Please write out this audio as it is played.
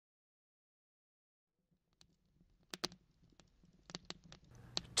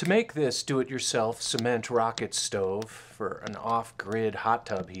To make this do-it-yourself cement rocket stove for an off-grid hot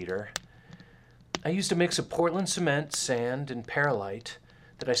tub heater, I used a mix of Portland cement, sand, and perlite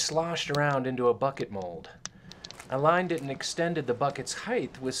that I sloshed around into a bucket mold. I lined it and extended the bucket's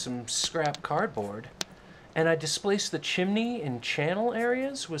height with some scrap cardboard, and I displaced the chimney and channel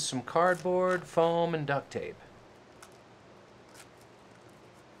areas with some cardboard, foam, and duct tape.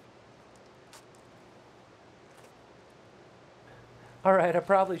 Alright, I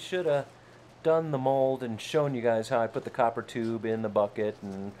probably should have done the mold and shown you guys how I put the copper tube in the bucket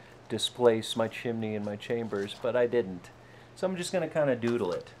and displace my chimney and my chambers, but I didn't. So I'm just going to kind of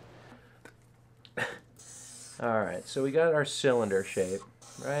doodle it. Alright, so we got our cylinder shape,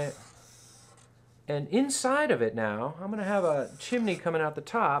 right? And inside of it now, I'm going to have a chimney coming out the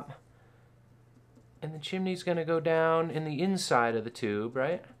top, and the chimney's going to go down in the inside of the tube,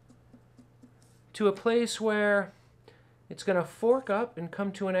 right? To a place where it's going to fork up and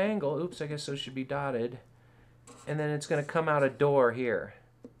come to an angle. Oops, I guess those should be dotted. And then it's going to come out a door here.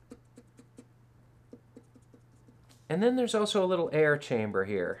 And then there's also a little air chamber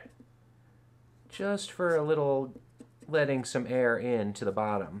here, just for a little letting some air in to the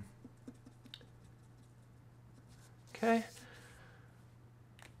bottom. Okay.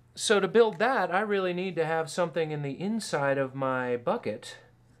 So to build that, I really need to have something in the inside of my bucket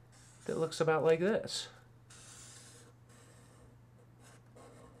that looks about like this.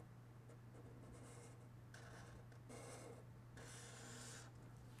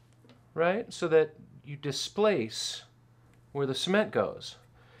 Right? So that you displace where the cement goes.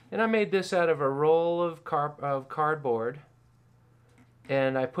 And I made this out of a roll of cardboard,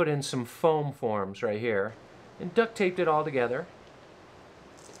 and I put in some foam forms right here and duct taped it all together.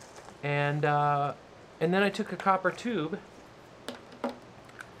 And then I took a copper tube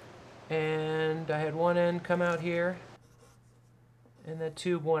and I had one end come out here, and that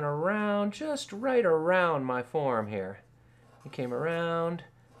tube went around, just right around my form here. It came around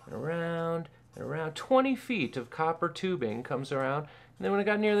and around and around. 20 feet of copper tubing comes around, and then when it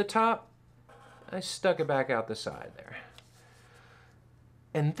got near the top, I stuck it back out the side there.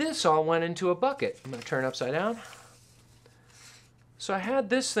 And this all went into a bucket. I'm going to turn it upside down. So I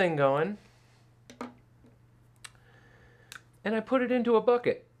had this thing going, and I put it into a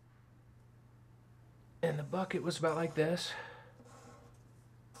bucket. And the bucket was about like this.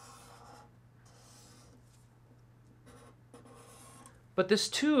 But this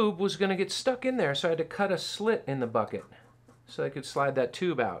tube was going to get stuck in there, so I had to cut a slit in the bucket so I could slide that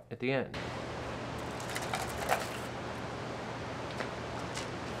tube out at the end.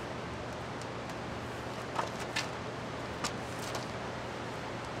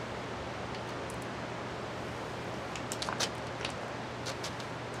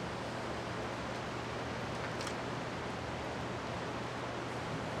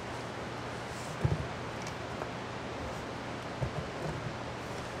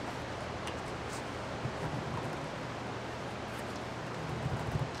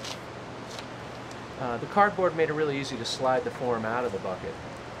 The cardboard made it really easy to slide the form out of the bucket.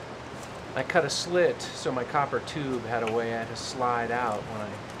 I cut a slit so my copper tube had a way I had to slide out when I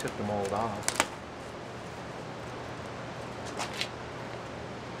took the mold off.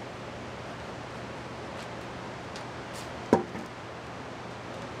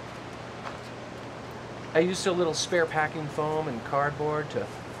 I used a little spare packing foam and cardboard to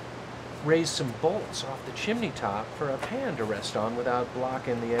raise some bolts off the chimney top for a pan to rest on without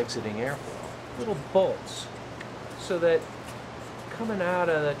blocking the exiting airflow. Little bolts, so that coming out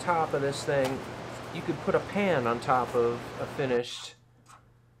of the top of this thing, you could put a pan on top of a finished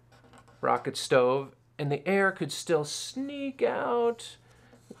rocket stove, and the air could still sneak out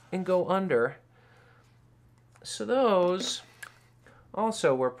and go under. So those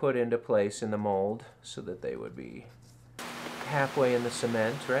also were put into place in the mold so that they would be halfway in the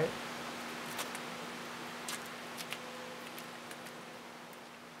cement, right?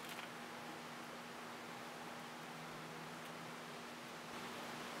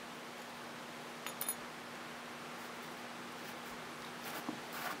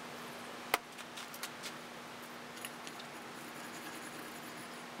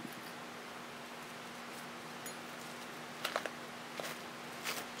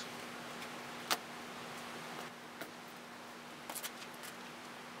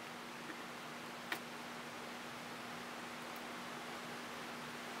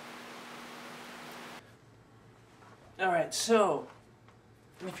 Alright, so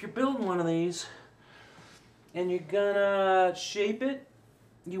if you're building one of these and you're gonna shape it,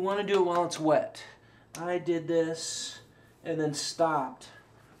 you want to do it while it's wet. I did this and then stopped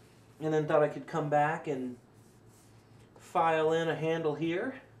and then thought I could come back and file in a handle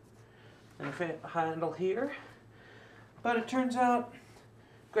here and a handle here. But it turns out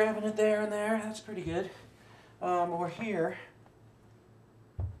grabbing it there and there, that's pretty good. Or here,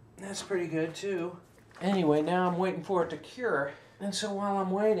 that's pretty good too. Anyway, now I'm waiting for it to cure. And so while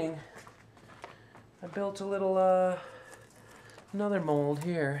I'm waiting, I built a little, another mold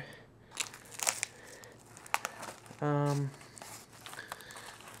here. I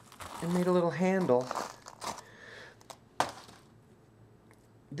made a little handle.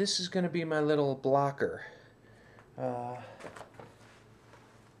 This is going to be my little blocker.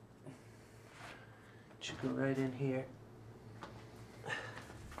 Should go right in here.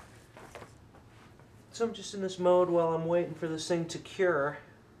 So I'm just in this mode while I'm waiting for this thing to cure.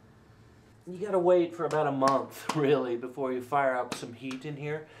 You gotta wait for about a month, really, before you fire up some heat in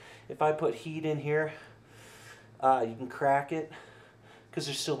here. If I put heat in here, you can crack it because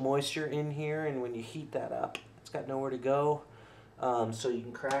there's still moisture in here, and when you heat that up, it's got nowhere to go, so you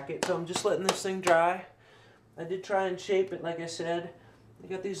can crack it. So I'm just letting this thing dry. I did try and shape it, like I said. I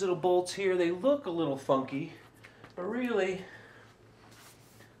got these little bolts here. They look a little funky, but really,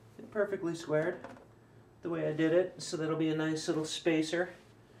 they're perfectly squared the way I did it, so that'll be a nice little spacer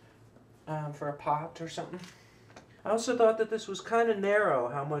for a pot or something. I also thought that this was kind of narrow,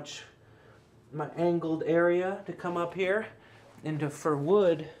 how much my angled area to come up here, and for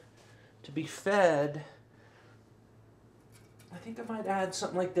wood to be fed, I think I might add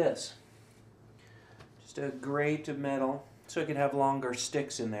something like this. Just a grate of metal, so I could have longer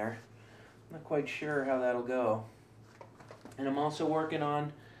sticks in there. I'm not quite sure how that'll go. And I'm also working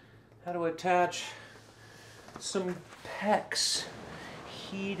on how to attach some PEX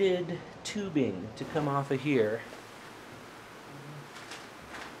heated tubing to come off of here.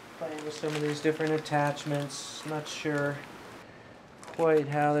 Playing with some of these different attachments, not sure quite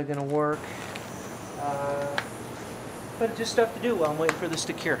how they're going to work, but just stuff to do while I'm waiting for this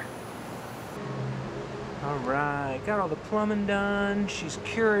to cure. Alright, got all the plumbing done. She's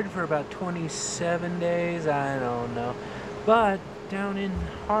cured for about 27 days, I don't know, but down in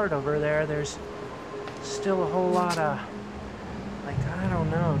heart over there, there's still a whole lot of, like, I don't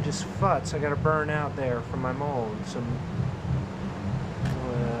know, just futz I gotta burn out there from my mold. Some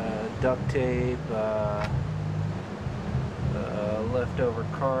duct tape, leftover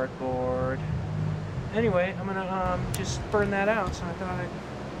cardboard. Anyway, I'm gonna just burn that out, so I thought I'd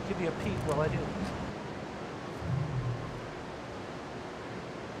give you a peek while I do.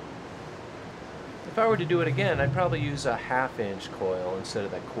 If I were to do it again, I'd probably use a 1/2-inch coil instead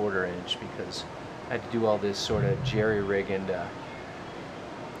of that 1/4 inch, because I had to do all this sort of jerry-rigging to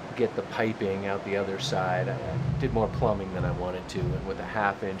get the piping out the other side. I did more plumbing than I wanted to, and with a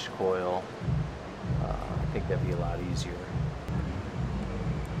 1/2-inch coil, I think that'd be a lot easier.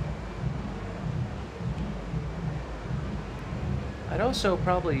 I'd also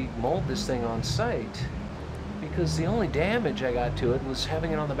probably mold this thing on site, because the only damage I got to it was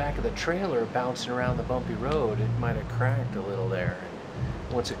having it on the back of the trailer bouncing around the bumpy road. It might have cracked a little there.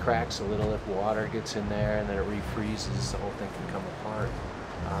 Once it cracks a little, if water gets in there and then it refreezes, the whole thing can come apart.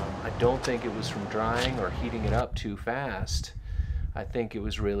 I don't think it was from drying or heating it up too fast. I think it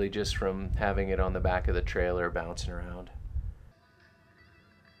was really just from having it on the back of the trailer bouncing around.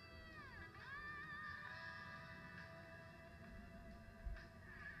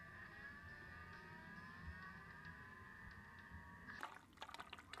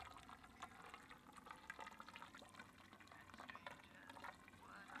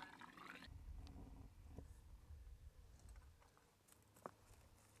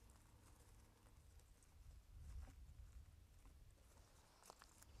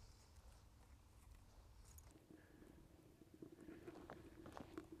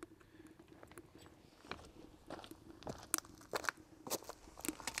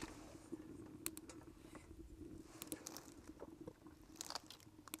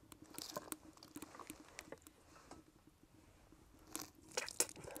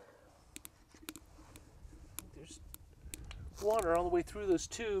 Water all the way through those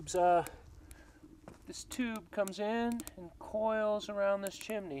tubes. This tube comes in and coils around this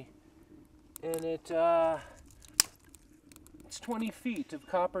chimney, and it's 20 feet of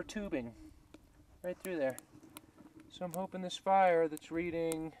copper tubing right through there. So I'm hoping this fire that's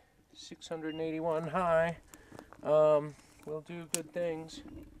reading 681 high will do good things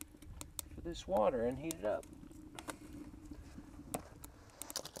for this water and heat it up.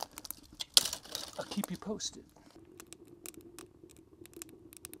 I'll keep you posted.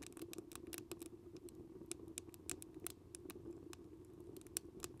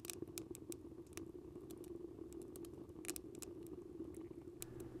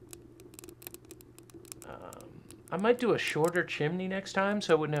 I might do a shorter chimney next time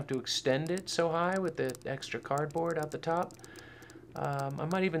so I wouldn't have to extend it so high with the extra cardboard out the top. I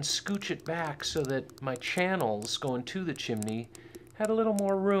might even scooch it back so that my channels going to the chimney had a little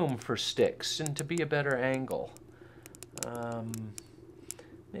more room for sticks and to be a better angle.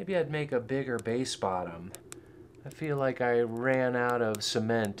 Maybe I'd make a bigger base bottom. I feel like I ran out of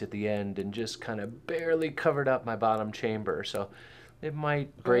cement at the end and just kind of barely covered up my bottom chamber, so it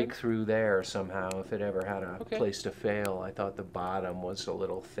might break through there somehow if it ever had a place to fail. I thought the bottom was a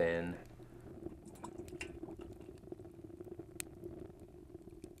little thin.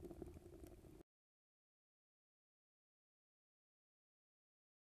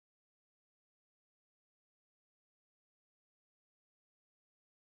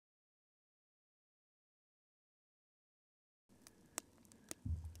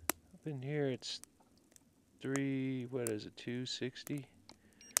 Up in here it's what is it, 260?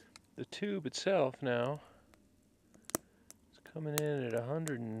 The tube itself now is coming in at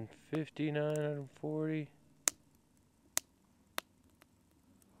 159, 140.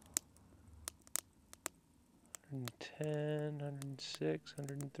 110, 106,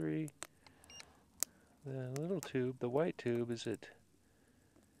 103. The little tube, the white tube, is at,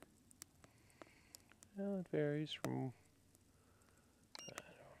 well, it varies from, I don't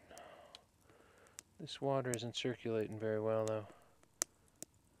know. This water isn't circulating very well though.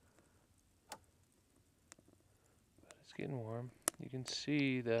 But it's getting warm. You can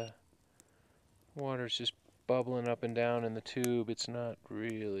see the water's just bubbling up and down in the tube. It's not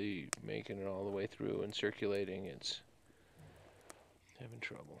really making it all the way through and circulating. It's having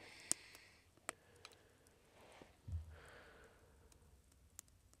trouble.